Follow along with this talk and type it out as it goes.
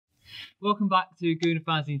Welcome back to Gooner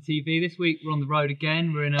Fanzine TV. This week we're on the road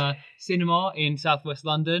again. We're in a cinema in southwest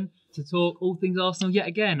London to talk all things Arsenal yet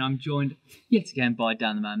again. I'm joined yet again by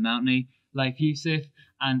Dan the Man Mountney, Layth Yousif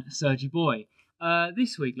and Sergio BM.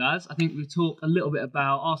 This week, lads, I think we'll talk a little bit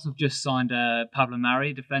about Arsenal have just signed Pablo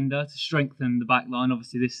Mari, defender, to strengthen the back line.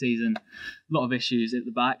 Obviously this season, a lot of issues at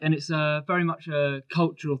the back, and it's very much a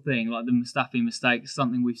cultural thing, like the Mustafi mistake,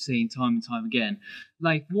 something we've seen time and time again.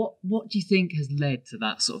 Like, what do you think has led to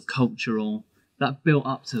that sort of cultural, that built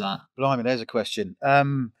up to that? Blimey, there's a question.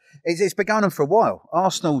 It's been going on for a while.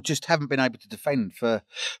 Arsenal just haven't been able to defend for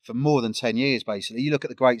more than 10 years, basically. You look at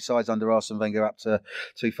the great sides under Arsene Wenger up to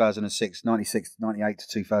 2006, 96, 98 to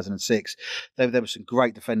 2006. There were some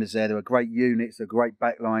great defenders there. There were great units, there were great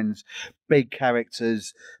backlines, big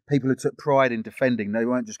characters, people who took pride in defending. They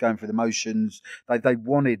weren't just going through the motions. They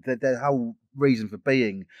wanted, their whole reason for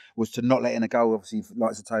being was to not let in a goal. Obviously,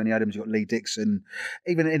 like Tony Adams, you've got Lee Dixon.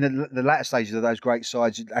 Even in the latter stages of those great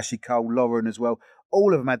sides, Ashley Cole, Lauren as well.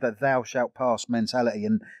 All of them had that thou shalt pass mentality,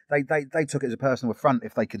 and they took it as a personal affront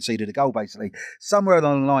if they conceded a goal, basically. Somewhere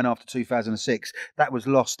along the line after 2006, that was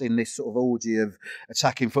lost in this sort of orgy of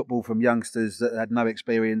attacking football from youngsters that had no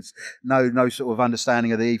experience, no sort of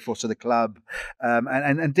understanding of the ethos of the club,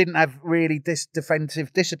 and didn't have really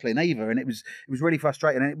defensive discipline either. And it was really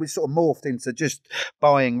frustrating, and it was sort of morphed into just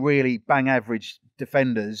buying really bang average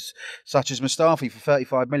defenders such as Mustafi for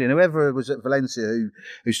 35 million. Whoever was at Valencia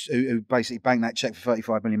who basically banked that cheque for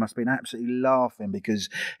 35 million must have been absolutely laughing, because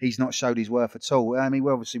he's not showed his worth at all. I mean,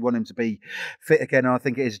 we obviously want him to be fit again, and I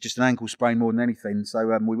think it is just an ankle sprain more than anything, so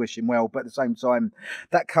we wish him well. But at the same time,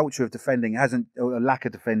 that culture of defending hasn't, or a lack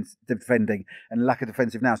of defending and lack of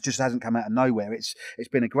defensive now, it just hasn't come out of nowhere. It's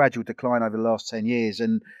been a gradual decline over the last 10 years,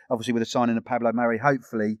 and obviously with the signing of Pablo Mari,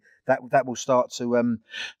 hopefully that will start to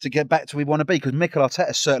get back to where we want to be, because Mikel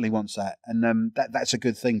Arteta certainly wants that, and that's a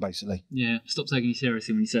good thing, basically. Yeah, stop taking you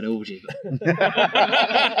seriously when you said orgy. Never thought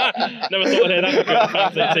I'd hear that from a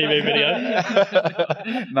fancy TV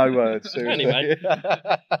video. No words. Seriously. Anyway,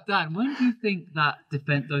 Dan, when do you think that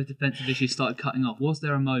those defensive issues started cutting off? Was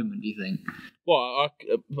there a moment, do you think? well,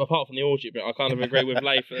 apart from the orgy bit, I kind of agree with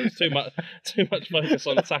Layth. There was too much focus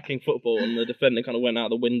on attacking football, and the defending kind of went out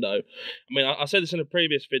the window. I mean, I said this in a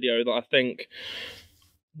previous video that I think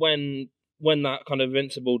when that kind of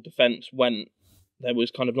invincible defence went, there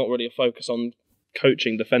was kind of not really a focus on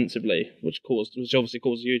coaching defensively, which obviously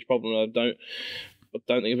caused a huge problem. I don't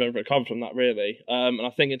think it's ever recovered from that, really. And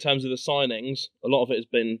I think in terms of the signings, a lot of it has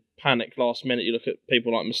been panic last minute. You look at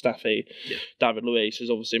people like Mustafi, David Luiz,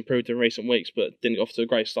 who's obviously improved in recent weeks, but didn't get off to a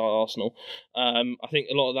great start at Arsenal. I think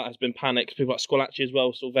a lot of that has been panic. People like Squalacci as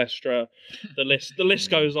well, Silvestre, the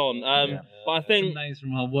list goes on. But I think some names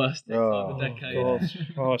from our worst of the decade.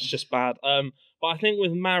 It's just bad. But I think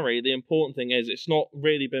with Mari, the important thing is it's not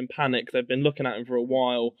really been panic. They've been looking at him for a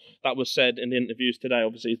while. That was said in the interviews today,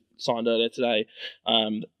 obviously signed earlier today.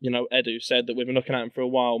 Edu said that we've been looking at him for a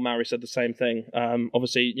while. Mari said the same thing.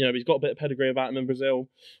 Obviously, he's got a bit of pedigree about him in Brazil.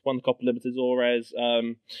 Won the Copa Libertadores,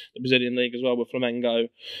 the Brazilian League as well with Flamengo.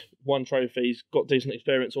 Won trophies, got decent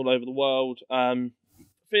experience all over the world.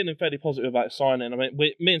 Feeling fairly positive about signing. I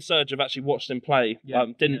mean, me and Serge have actually watched him play.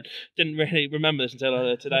 Didn't really remember this until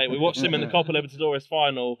earlier today. We watched him in the Copa Libertadores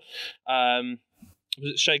final. Was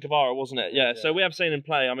it Che Guevara, wasn't it? Yeah. So we have seen him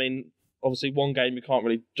play. I mean, obviously one game you can't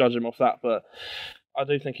really judge him off that, but I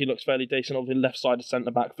do think he looks fairly decent. Obviously, left-sided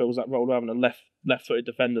centre-back fills that role, having a left-footed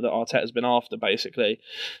defender that Arteta's been after, basically.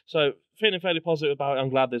 So, feeling fairly positive about it. I'm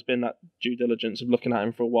glad there's been that due diligence of looking at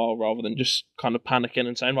him for a while rather than just kind of panicking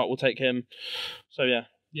and saying, right, we'll take him. So,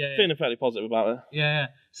 feeling fairly positive about it. Yeah.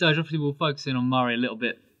 So, obviously, we'll focus in on Murray a little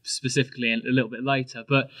bit specifically a little bit later,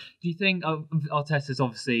 but do you think Arteta's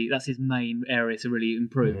obviously that's his main area to really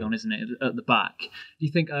improve on, isn't it, at the back? Do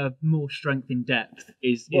you think more strength in depth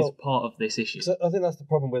is part of this issue? I think that's the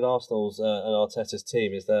problem with Arsenal's and Arteta's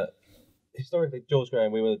team, is that historically, George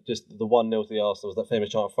Graham, we were just the 1-0 to the Arsenals, that famous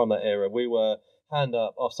chant from that era. We were hand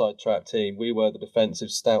up, offside trap team. We were the defensive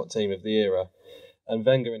stout team of the era, and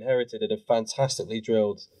Wenger inherited a fantastically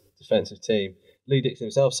drilled defensive team. Lee Dixon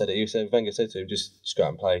himself said it. Wenger said to him, just go out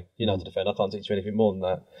and play. You know how to defend. I can't teach you anything more than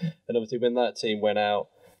that. And obviously when that team went out,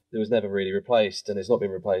 it was never really replaced, and it's not been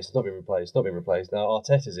replaced. Now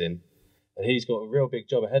Arteta's in, and he's got a real big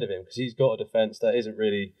job ahead of him, because he's got a defence that isn't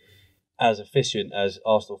really as efficient as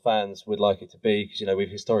Arsenal fans would like it to be, because we've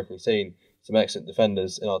historically seen some excellent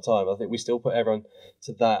defenders in our time. I think we still put everyone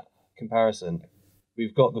to that comparison.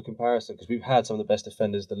 We've got the comparison because we've had some of the best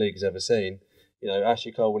defenders the league has ever seen.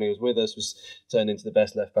 Ashley Cole, when he was with us, was turned into the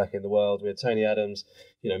best left back in the world. We had Tony Adams,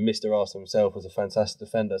 Mr. Arsenal himself was a fantastic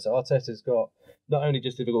defender. So Arteta's got not only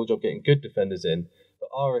just a difficult job getting good defenders in, but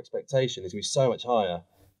our expectation is to be so much higher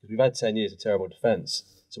because we've had 10 years of terrible defence.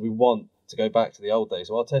 So we want to go back to the old days.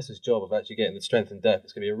 So Arteta's job of actually getting the strength and depth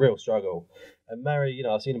is going to be a real struggle. And Mari,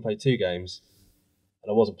 I've seen him play 2 games, and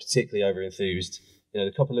I wasn't particularly over enthused. The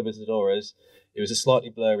couple of Libertadores, it was a slightly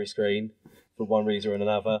blurry screen for one reason or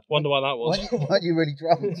another. Wonder why that was. Weren't you really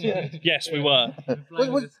drunk? Yes, we were. I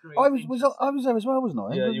was there as well,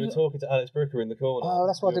 wasn't I? Yeah, you were talking to Alex Brooker in the corner. Oh,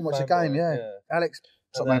 that's why I didn't watch the game. Yeah, Alex.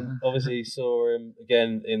 And then obviously saw him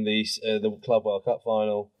again in the Club World Cup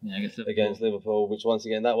final against Liverpool, which once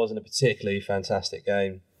again that wasn't a particularly fantastic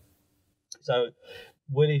game. So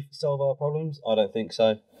will he solve our problems? I don't think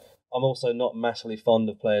so. I'm also not massively fond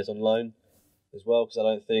of players on loan as well, because I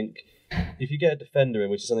don't think if you get a defender in,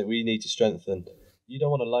 which is something we need to strengthen, you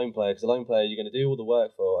don't want a loan player, because a loan player you're going to do all the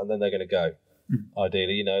work for and then they're going to go.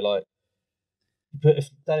 Ideally, but if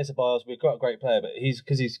Dani Ceballos, we've got a great player, but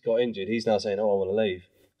because he's got injured, he's now saying, "Oh, I want to leave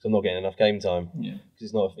because I'm not getting enough game time." Yeah,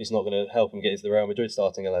 because it's not going to help him get into the Real Madrid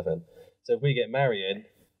starting 11. So if we get Mari in,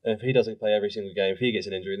 and if he doesn't play every single game, if he gets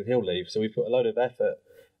an injury, then he'll leave. So we put a load of effort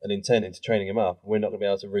and intent into training him up, and we're not going to be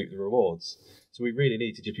able to reap the rewards. So we really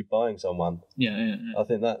need to just be buying someone. Yeah. I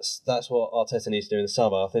think that's what Arteta needs to do in the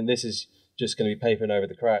summer. I think this is just going to be papering over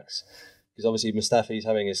the cracks, because obviously Mustafi's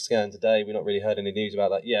having his scan today. We've not really heard any news about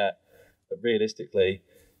that yet. But realistically,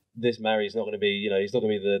 this Mari's not going to be, he's not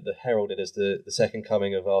going to be the heralded as the second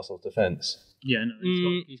coming of Arsenal's defence. Yeah,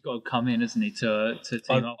 no, he's got to come in, hasn't he, to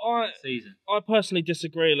team up for the season. I personally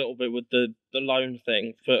disagree a little bit with the loan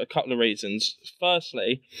thing for a couple of reasons.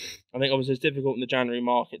 Firstly, I think obviously it's difficult in the January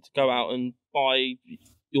market to go out and buy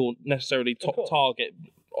your necessarily top target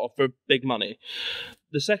for big money.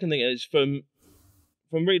 The second thing is from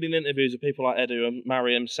reading interviews with people like Edu and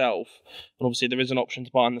Mari himself, and obviously there is an option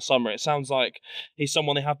to buy in the summer, it sounds like he's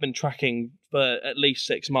someone they have been tracking for at least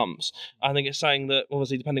 6 months. I think it's saying that,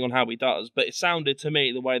 obviously depending on how he does, but it sounded to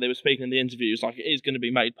me, the way they were speaking in the interviews, like it is going to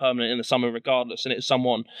be made permanent in the summer regardless, and it's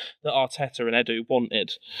someone that Arteta and Edu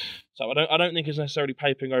wanted. So I don't think it's necessarily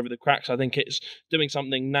papering over the cracks. I think it's doing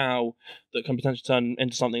something now that can potentially turn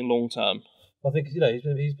into something long term. I think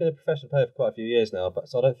he's been a professional player for quite a few years now, but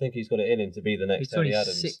so I don't think he's got it in him to be the next Tony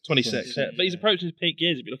Adams. 26, yeah. But he's approaching his peak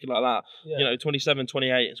years if you look at it like that. Yeah. 27,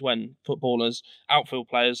 28 is when footballers, outfield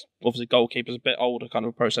players, obviously goalkeepers a bit older kind of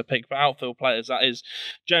approach their peak, but outfield players, that is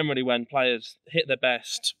generally when players hit their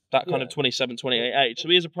best, that kind of 27, 28 age. So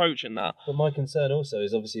he is approaching that. But my concern also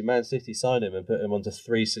is obviously Man City signed him and put him onto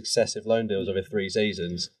 3 successive loan deals over 3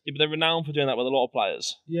 seasons. Yeah, but they're renowned for doing that with a lot of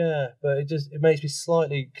players. Yeah, but it makes me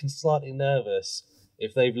slightly nervous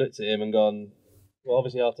if they've looked at him and gone, well,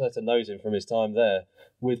 obviously Arteta knows him from his time there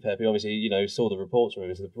with Pep. He obviously, saw the reports from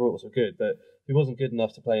him, so the reports were good. But if he wasn't good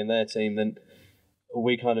enough to play in their team, then are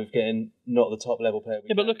we kind of getting not the top level player?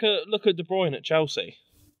 But look at De Bruyne at Chelsea.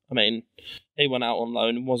 I mean, he went out on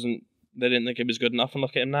loan and they didn't think he was good enough, and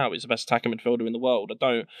look at him now. He's the best attacking midfielder in the world.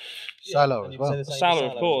 Salah as well. Salah,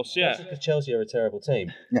 of course, yeah. Because Chelsea are a terrible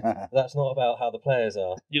team. That's not about how the players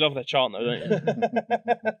are. You love their chant, though, don't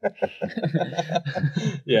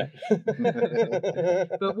you? Yeah.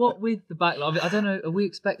 But what with the backline? I don't know.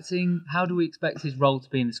 How do we expect his role to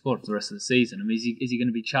be in the squad for the rest of the season? I mean, is he going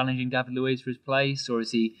to be challenging David Luiz for his place, or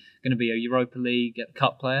is he going to be a Europa League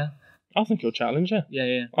Cup player? I think he'll challenge, yeah.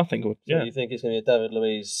 Yeah. I think he'll, So you think it's going to be a David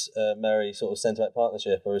Luiz, Mari sort of centre-back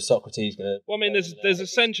partnership, or is Socrates going to... Well, I mean, there's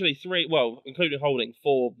essentially 3, including Holding,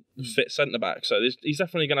 4 fit centre-backs, so he's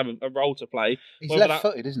definitely going to have a role to play. He's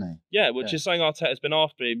left-footed, isn't he? Yeah, which is something Arteta's been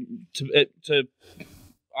after him to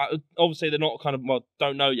obviously they're not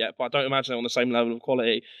don't know yet, but I don't imagine they're on the same level of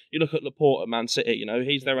quality. You look at Laporte at Man City,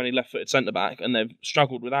 he's their only left-footed centre-back, and they've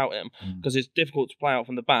struggled without him because it's difficult to play out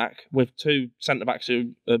from the back with 2 centre-backs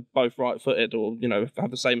who are both right-footed or,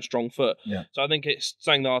 have the same strong foot. Yeah. So I think it's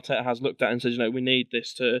something that Arteta has looked at and says, we need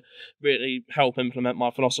this to really help implement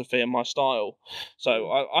my philosophy and my style. So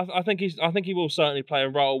I think he will certainly play a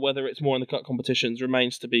role, whether it's more in the cup competitions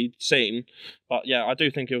remains to be seen. But yeah, I do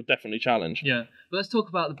think he'll definitely challenge. Yeah. But let's talk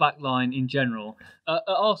about the back line in general. At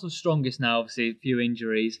Arsenal's strongest now, obviously, a few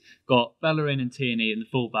injuries. Got Bellerin and Tierney in the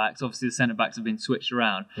full-backs. Obviously, the centre-backs have been switched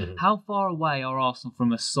around. Mm-hmm. How far away are Arsenal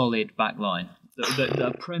from a solid back line?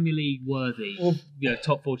 The Premier League worthy,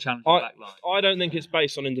 top 4 challenger back line? I don't think it's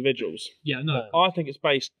based on individuals. Yeah, no. I think it's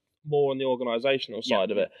based more on the organisational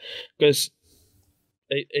side of it. Because...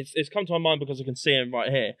 It's come to my mind because I can see him right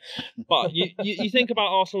here. But you think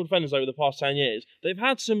about Arsenal defenders over the past 10 years, they've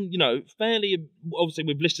had some, fairly, obviously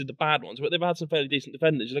we've listed the bad ones, but they've had some fairly decent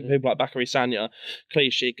defenders. You look at people like Bakary Sagna,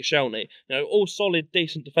 Clichy, Koscielny, all solid,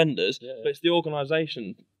 decent defenders, but it's the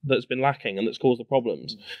organisation that's been lacking and that's caused the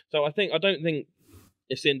problems. So I don't think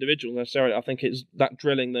it's the individual necessarily. I think it's that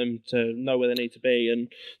drilling them to know where they need to be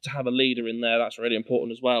and to have a leader in there. That's really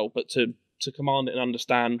important as well. But to command it and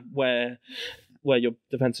understand where your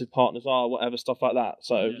defensive partners are, whatever, stuff like that.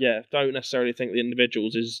 So don't necessarily think the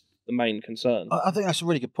individuals is the main concern. I think that's a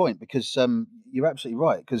really good point, because you're absolutely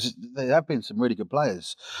right, because there have been some really good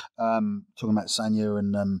players, talking about Sanya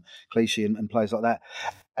and Clichy and players like that.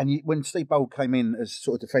 And when Steve Bold came in as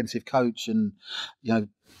sort of defensive coach, and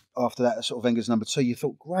after that sort of Wenger's number 2, you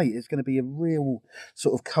thought, great, it's going to be a real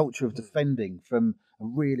sort of culture of defending from a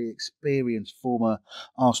really experienced former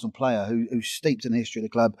Arsenal player who's steeped in the history of the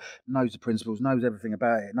club, knows the principles, knows everything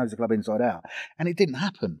about it, knows the club inside out. And it didn't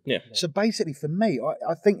happen. Yeah. So basically for me,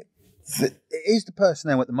 I think it is the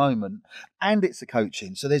personnel at the moment, and it's the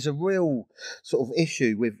coaching. So there's a real sort of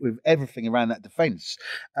issue with everything around that defence.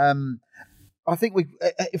 I think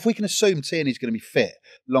if we can assume Tierney's going to be fit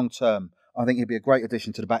long term, I think he'd be a great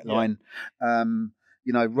addition to the back line.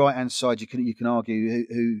 Right hand side, you can argue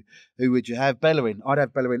who would you have? Bellerin. I'd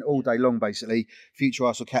have Bellerin all day long, basically. Future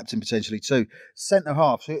Arsenal captain potentially too. Centre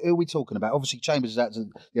half. Who are we talking about? Obviously, Chambers is out to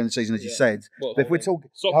the end of the season, as you said. Well, but if we're talking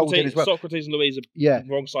Socrates and Louise are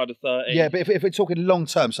wrong side of 30. Yeah, but if we're talking long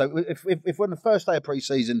term, so if we're on the first day of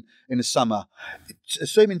pre-season in the summer,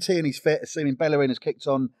 assuming Tierney's fit, assuming Bellerin has kicked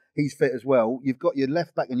on, he's fit as well. You've got your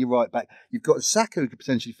left back and your right back. You've got Saka who could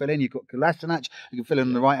potentially fill in. You've got Kolasinac who can fill in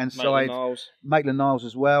on the right hand side. Maitland-Niles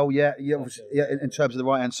as well. Yeah, in terms of the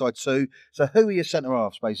right hand side too. So who are your centre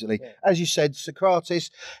halves basically? Yeah. As you said, Socrates,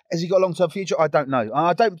 has he got a long term future? I don't know.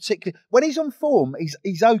 I don't particularly. When he's on form,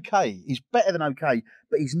 he's okay. He's better than okay,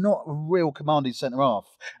 but he's not a real commanding centre half,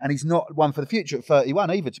 and he's not one for the future at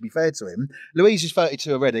 31 either. To be fair to him, Louise is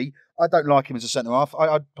 32 already. I don't like him as a centre half.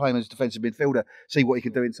 I'd play him as a defensive midfielder, see what he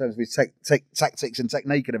can do in terms of his tactics and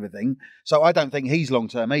technique and everything. So I don't think he's long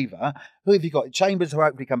term either. Who have you got? Chambers, who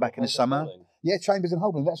hopefully come back in the summer. Yeah, Chambers and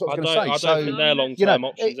Holding. That's what I was going to say. I don't think they're long term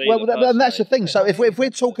options either. Well, that's the thing. So if we're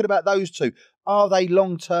talking about those two, are they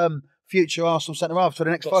long term future Arsenal centre halves for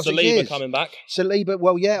the next 5 years? Saliba coming back. Saliba,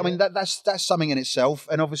 well, yeah. I mean that's something in itself.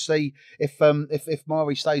 And obviously, if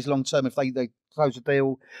Mari stays long term, if they close a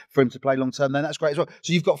deal for him to play long term, then that's great as well.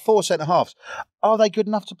 So you've got 4 centre halves. Are they good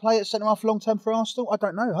enough to play at centre half long term for Arsenal? I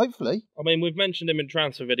don't know. Hopefully. I mean, we've mentioned him in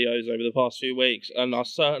transfer videos over the past few weeks, and I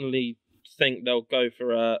certainly think they'll go for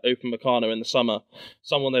Upamecano in the summer.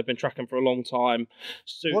 Someone they've been tracking for a long time.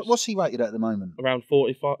 What's he rated at the moment? Around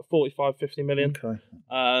 45, 50 million. Okay.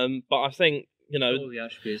 But I think, all the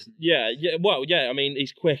attributes. I mean,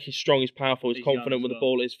 he's quick, he's strong, he's powerful, he's confident with the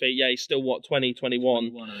ball at his feet. Yeah, he's still, 21? 21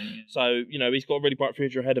 I think, yeah. So, he's got a really bright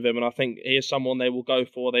future ahead of him, and I think he is someone they will go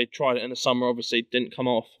for. They tried it in the summer, obviously didn't come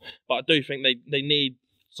off. But I do think they need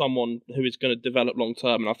someone who is going to develop long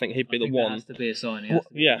term, and I think he'd be the one. That has to be a sign. He has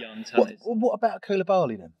to be a young talent. What about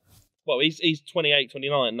Koulibaly then? Well, he's 28,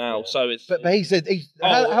 29 now, so it's... But he's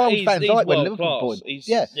how old fans like when Liverpool bought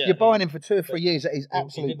him? You're buying him for 2 or 3 years at his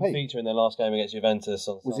absolute peak. He didn't feature in their last game against Juventus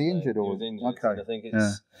on Was Sunday. he injured or? He was injured. Okay. And I think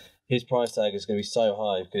his price tag is going to be so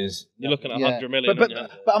high because you're looking at 100 million.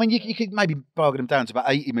 But I mean, you could maybe bargain him down to about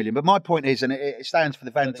 80 million. But my point is, and it stands for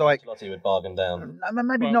the Van Dijk. Ancelotti would bargain down.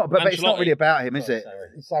 Maybe not, but it's not really about him, is it?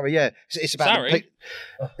 Sorry, yeah. It's about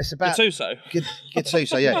it's about Gattuso.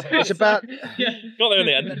 Gattuso, yeah. It's about got there in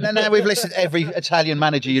the end. Now we've listed every Italian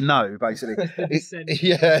manager you know, basically.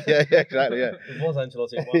 Yeah, exactly, yeah. It was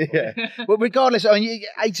Ancelotti at one point. Yeah. Well, regardless, I mean,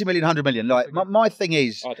 80 million, 100 million. Like my thing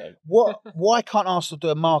is, why can't Arsenal do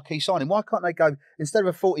a marquee signing? Why can't they go, instead of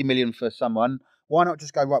a 40 million for someone, why not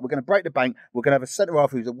just go, right, we're going to break the bank, we're going to have a centre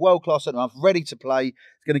half who's a world-class centre half, ready to play, he's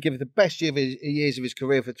going to give us the best years of his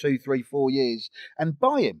career for 2, 3, 4 years, and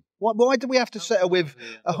buy him? Why do we have to settle with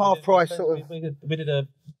a half-price sort of... We did a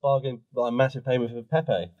bargain, like a massive payment for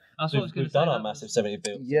Pepe. We've done our massive 70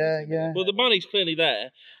 bills. Yeah. Well, the money's clearly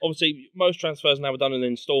there. Obviously, most transfers now are done in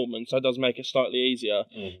instalments, so it does make it slightly easier.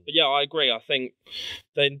 But yeah, I agree. I think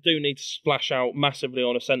they do need to splash out massively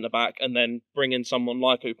on a centre-back and then bring in someone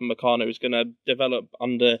like Upamecano who's going to develop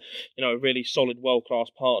under, a really solid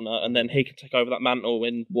world-class partner, and then he can take over that mantle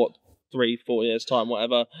in, 3-4 years' time,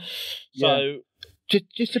 whatever. So...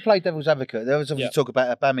 Just to play devil's advocate, there was obviously talk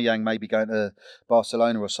about Aubameyang maybe going to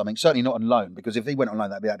Barcelona or something. Certainly not on loan, because if he went on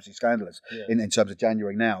loan, that'd be absolutely scandalous in terms of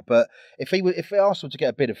January now. But if Arsenal to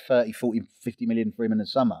get a bid of 30, 40, 50 million for him in the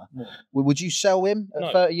summer, would you sell him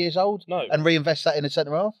at 30 years old and reinvest that in a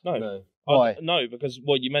centre half? No. Why? No, because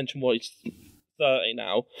you mentioned he's 30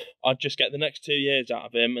 now. I'd just get the next 2 years out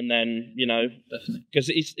of him, and then because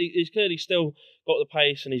he's clearly still got the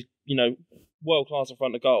pace, and he's world class in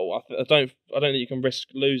front of goal. I don't think you can risk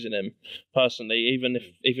losing him personally, even if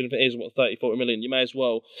it is 30, 40 million. You may as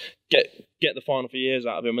well get the final few years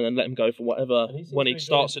out of him and then let him go for whatever when he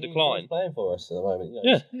starts to decline. He's playing for us at the moment.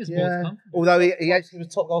 Yeah. Although he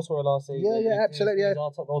was top goal scorer last season. Yeah, absolutely. He's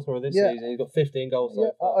our top goal scorer this season. He's got 15 goals. Yeah,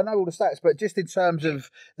 I know all the stats, but just in terms of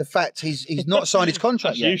the fact he's not signed his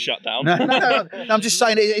contract yet. You shut down. No, I'm just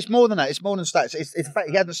saying it's more than that. It's more than stats. It's the fact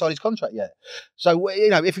he hasn't signed his contract yet. So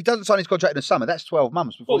if he doesn't sign his contract in the summer, that's 12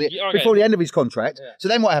 months before the end of his contract. Yeah. So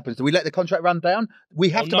then what happens? Do we let the contract run down? We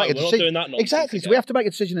have to make a decision. We're not doing that exactly. So we have to make a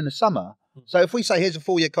decision in the summer. So if we say here's a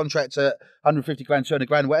 4-year contract at 150 grand, 200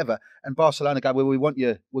 grand, whatever, and Barcelona go, well, we're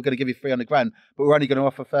going to give you 300 grand, but we're only going to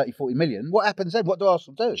offer 30, 40 million. What happens then? What do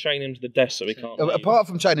Arsenal do? Chain him to the desk so he can't. Apart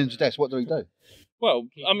from chaining him to the desk, what do we do? Well,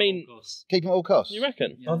 keep him at all costs. You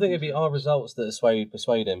reckon? I think it'd be our results that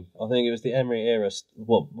persuade him. I think it was the Emery era.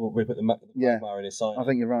 We put the Magmar in his signing. I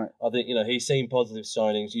think you're right. I think he's seen positive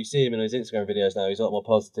signings. You see him in his Instagram videos now. He's a lot more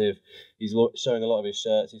positive. He's showing a lot of his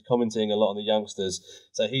shirts. He's commenting a lot on the youngsters.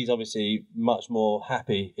 So he's obviously much more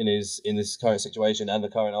happy in this current situation and the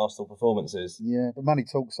current Arsenal performances. Yeah, but money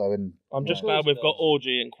talks though. And I'm just glad we've got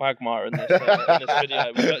Orgy and Quagmire in this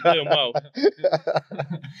video. We're doing well.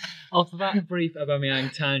 After that brief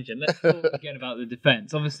Aubameyang tangent, let's talk again about the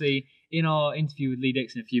defence. Obviously, in our interview with Lee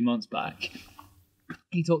Dixon a few months back,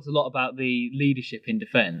 he talked a lot about the leadership in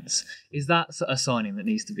defence. Is that a signing that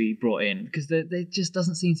needs to be brought in? Because there just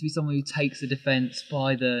doesn't seem to be someone who takes the defence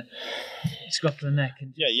by the scruff of the neck.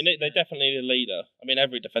 And they definitely need a leader. I mean,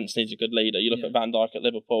 every defence needs a good leader. You look at Van Dijk at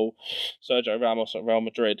Liverpool, Sergio Ramos at Real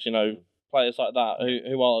Madrid, players like that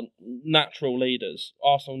who are natural leaders.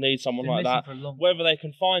 Arsenal need someone like that. Whether they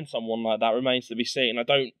can find someone like that remains to be seen. I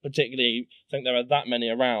don't particularly think there are that many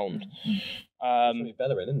around. It's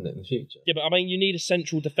Bellerin, isn't it, in the future? Yeah, but I mean, you need a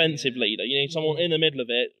central defensive leader. You need someone in the middle of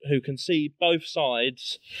it who can see both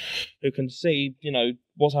sides, who can see,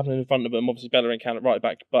 what's happening in front of them. Obviously, Bellerin can at right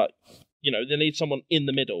back, but, they need someone in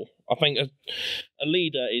the middle. I think a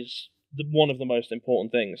leader is one of the most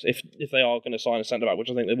important things if they are going to sign a centre back, which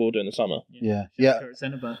I think they will do in the summer. Yeah.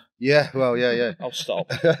 Centre back. Yeah. Well, yeah. I'll stop.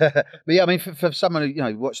 But yeah, I mean, for someone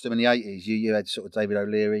who watched them in the 80s, you had sort of David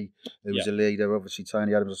O'Leary, who was a leader. Obviously,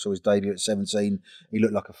 Tony Adams. I saw his debut at 17. He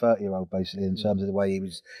looked like a 30-year-old basically in terms of the way he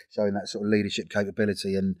was showing that sort of leadership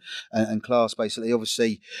capability and class. Basically,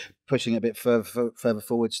 obviously pushing it a bit further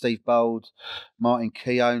forward. Steve Bold, Martin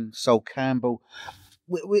Keown, Sol Campbell.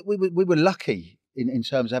 We were lucky. In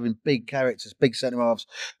terms of having big characters, big centre-halves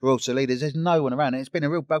who are also leaders. There's no one around. It's been a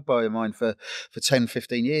real bugbear of mine for 10,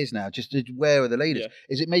 15 years now. Just where are the leaders? Yeah.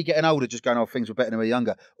 Is it me getting older just going, things were better when we were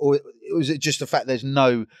younger? Or is it just the fact there's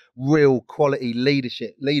no real quality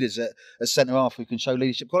leaders at centre-half who can show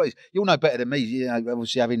leadership qualities? You'll know better than me,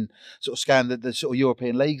 obviously having sort of scanned the sort of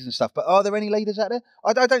European leagues and stuff. But are there any leaders out there?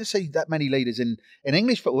 I don't see that many leaders in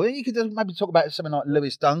English football. You could maybe talk about something like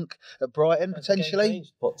Lewis Dunk at Brighton, potentially.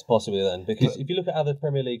 Possibly then, because if you look at other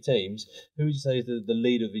Premier League teams, who would you say is the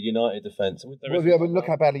leader of the United defence? Look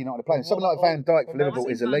how badly United are playing. Someone like Van Dijk for Liverpool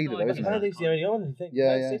is a leader, though, isn't he? I don't think he's the only one.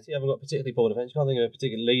 City haven't got particularly poor defence. You can't think of a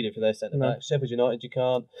particular leader for their centre back. Sheffield United, you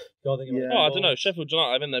can't think of I don't know. Sheffield United,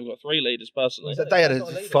 I think they've got 3 leaders personally. They had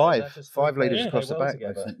five leaders across the back.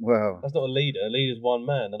 Well, that's not a leader. A leader's one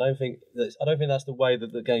man. I don't think that's the way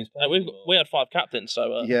that the game's played. We had 5 captains,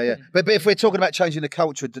 so yeah. But if we're talking about changing the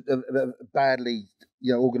culture of badly,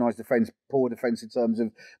 organised defence, poor defence in terms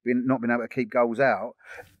of not being able to keep goals out,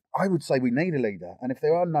 I would say we need a leader. And if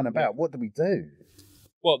there are none about, what do we do?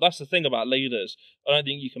 Well, that's the thing about leaders. I don't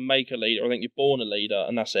think you can make a leader. I think you're born a leader,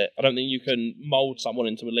 and that's it. I don't think you can mould someone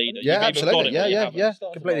into a leader. Yeah, absolutely. Yeah.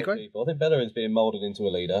 Completely agree. I think Bellerin's being moulded into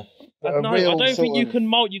a leader. I don't think you can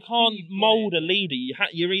mould. You can't mould a leader.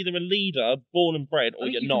 You're either a leader, born and bred, or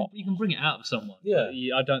you're not. You can bring it out of someone. Yeah.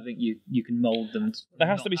 I don't think you can mould them. There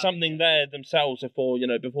has to be something there themselves before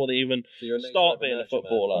they even start being a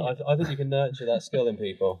footballer. I think you can nurture that skill in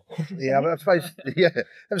people. Yeah, but I suppose. Yeah, that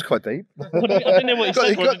was quite deep. I didn't know what he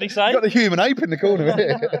said. What did he say? Got the human ape in the corner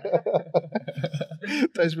here.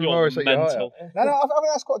 Desmond Morris at your height. No, I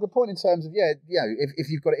think that's quite a good point in terms of if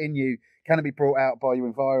you've got it in you, can it be brought out by your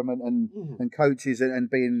environment and coaches and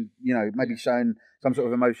being maybe showing some sort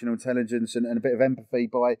of emotional intelligence and a bit of empathy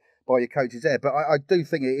by your coaches there. But I do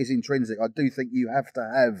think it is intrinsic. I do think you have to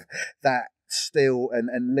have that skill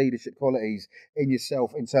and leadership qualities in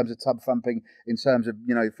yourself in terms of tub thumping, in terms of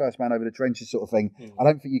first man over the trenches sort of thing. I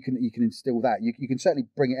don't think you can instill that. You can certainly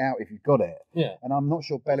bring it out if you've got it. Yeah. And I'm not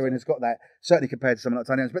sure Bellerin has got that, certainly compared to someone like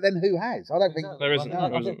Tony Adams. But then who has? I don't think there isn't.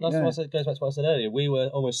 That's why I said, goes back to what I said earlier. We were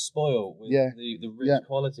almost spoiled with the rich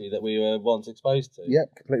quality that we were once exposed to.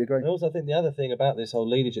 Yeah, completely agree. And also, I think the other thing about this whole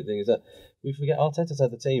leadership thing is that we forget Arteta's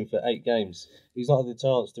had the team for 8 games. He's not had the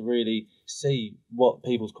chance to really see what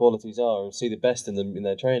people's qualities are and see the best in them in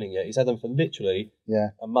their training yet. He's had them for literally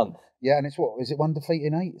a month. Yeah, and it's what is it? 1 defeat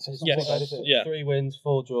in 8? So it's not bad, is it? Yeah. 3 wins,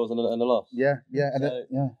 4 draws, and a loss. Yeah,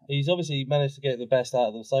 He's obviously managed to get the best out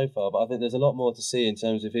of them so far, but I think there's a lot more to see in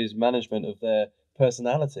terms of his management of their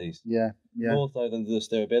personalities. Yeah. More so than just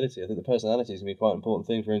their ability. I think the personality is going to be quite an important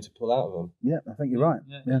thing for him to pull out of them. Yeah, I think you're right.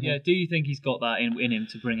 Yeah. Do you think he's got that in him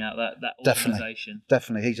to bring out that organisation?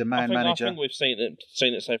 Definitely. He's a manager. I think we've seen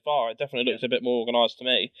it so far. It definitely looks a bit more organised to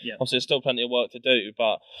me. Yeah. Obviously, there's still plenty of work to do,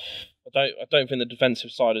 but I don't think the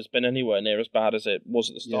defensive side has been anywhere near as bad as it was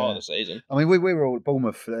at the start of the season. I mean, we were all at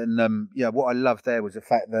Bournemouth, and what I loved there was the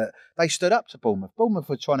fact that they stood up to Bournemouth. Bournemouth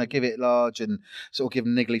were trying to give it large and sort of give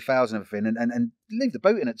them niggly fouls and everything, and leave the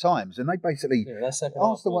boot in at times, and they basically. That second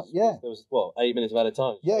half there was 8 minutes of added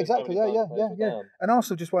time. Yeah, exactly. Yeah. And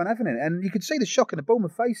Arsenal just weren't having it, and you could see the shock in the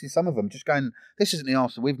Bournemouth faces. Some of them just going, "This isn't the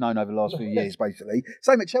Arsenal we've known over the last few years." Basically,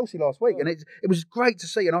 same at Chelsea last week, and it was great to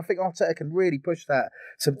see. And I think Arteta can really push that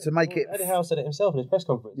to make it. Eddie Howe said it himself in his press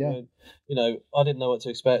conference. Yeah. I didn't know what to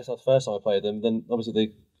expect the first time I played them. Then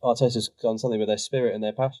obviously Arteta's done something with their spirit and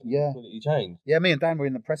their passion. Yeah, completely changed. Yeah, me and Dan were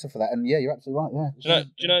in the presser for that, and you're absolutely right. Yeah.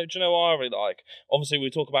 Do you know what I really like? Obviously, we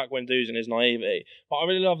talk about Guendouzi and his naivety, but I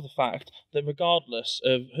really love the fact that regardless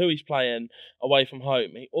of who he's playing away from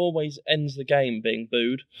home, he always ends the game being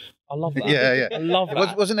booed. I love that. Yeah. I love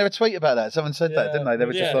that. Wasn't there a tweet about that? Someone said that, didn't they? They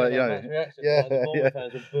were just like, he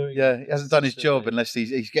hasn't done his job unless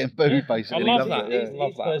he's getting booed, basically. I love that.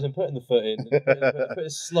 Each person putting the foot in, put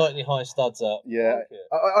his slightly high studs up. Yeah,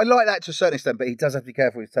 I like that to a certain extent, but he does have to be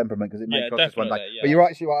careful with his temperament because it may cost us one day. But you're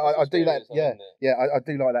right, I do that. I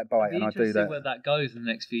do like that bite, and I do that. Where that goes in the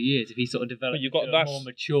next few years, if he sort of develops more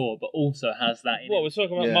mature, but also has that. Well, we're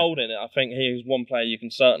talking about moulding it. I think he is one player you can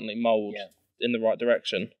certainly mould in the right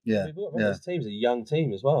direction. This team's a young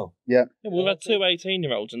team as well. We've had 2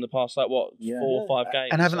 18-year-olds in the past 4 or 5 games,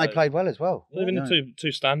 and haven't they played well as well? They've been two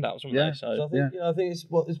standouts, haven't they? So I think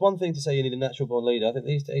it's one thing to say you need a natural born leader. I think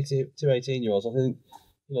these 2 18-year-olds, I think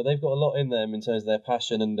they've got a lot in them in terms of their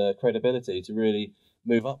passion and credibility to really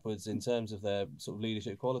move upwards in terms of their sort of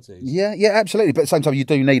leadership qualities. Yeah, absolutely. But at the same time, you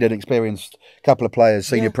do need an experienced couple of players,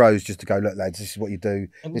 senior pros, just to go, look, lads, this is what you do.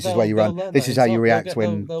 And this is where you run. This is how you react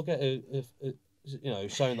when. They'll get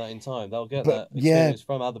shown that in time. They'll get that experience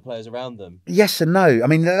from other players around them. Yes and no. I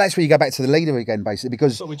mean, that's where you go back to the leader again, basically,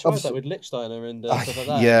 because we tried that with Lichtsteiner and stuff like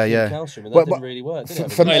that. Kim Kallstrom, and that didn't really work. Did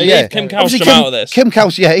it? Kim Kallstrom out of this. Kim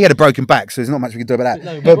Kallstrom, he had a broken back, so there's not much we can do about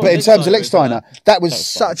that. But in terms of Lichtsteiner, that was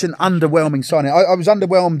such an underwhelming signing. I was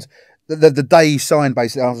underwhelmed the day he signed.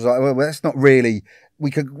 Basically, I was like, well, that's not really. We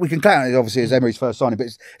can count it obviously as Emery's first signing, but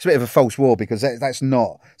it's a bit of a false war because that's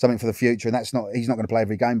not something for the future, and he's not going to play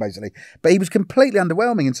every game basically. But he was completely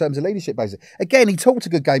underwhelming in terms of leadership basically. Again, he talked a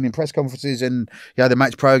good game in press conferences and the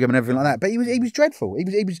match program and everything like that, but he was dreadful.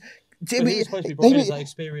 He was supposed to be brought in as that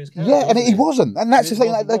experienced character, and he wasn't, and that's the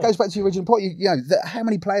thing that goes back to the original point. How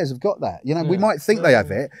many players have got that? We might think they have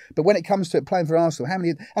it, but when it comes to it, playing for Arsenal, how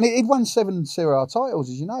many? And he'd won 7 Serie A titles,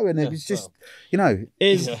 as you know, and it was just,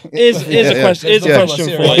 Is a question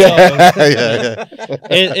for you.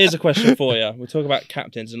 Here's a question for you. We talk about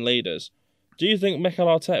captains and leaders. Do you think Mikel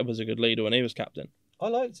Arteta was a good leader when he was captain? I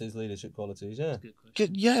liked his leadership qualities, very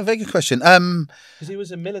good question. Because he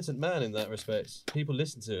was a militant man in that respect. People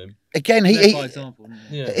listened to him. Again,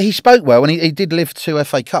 he spoke well, and he did lift 2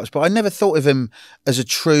 FA Cups, but I never thought of him as a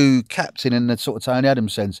true captain in the sort of Tony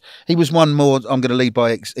Adams sense. He was one more, I'm going to lead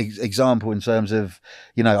by example in terms of,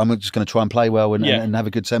 I'm just going to try and play well and have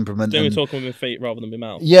a good temperament. Doing talking with feet rather than with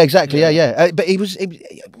mouth. Yeah, exactly, but he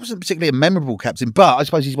wasn't particularly a memorable captain, but I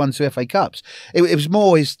suppose he's won 2 FA Cups. It was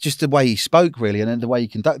more just the way he spoke, really, and the way he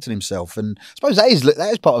conducted himself. And I suppose that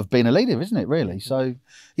is part of being a leader, isn't it, really? So,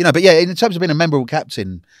 but in terms of being a memorable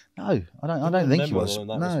captain, no, I don't think he was. In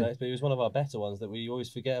that respect, but he was one of our better ones that we always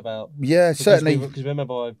forget about. Yeah, certainly. Because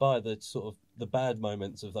remember, by the sort of the bad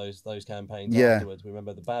moments of those campaigns afterwards, we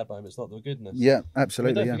remember the bad moments, not the goodness. Yeah,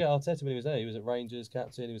 absolutely. Don't forget Arteta when he was there. He was at Rangers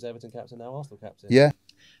captain, he was Everton captain, now Arsenal captain. Yeah.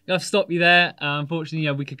 I've stopped you there.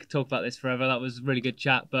 Unfortunately, we could talk about this forever. That was a really good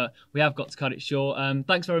chat, but we have got to cut it short.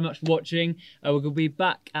 Thanks very much for watching. We're going to be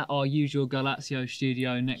back at our usual Galazio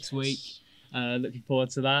studio next week. Looking forward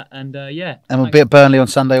to that. And and we'll be at Burnley on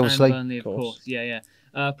Sunday, obviously. And Burnley, of course. Yeah.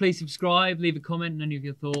 Please subscribe, leave a comment on any of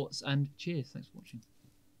your thoughts, and cheers. Thanks for watching.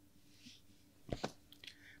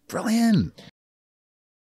 Brilliant.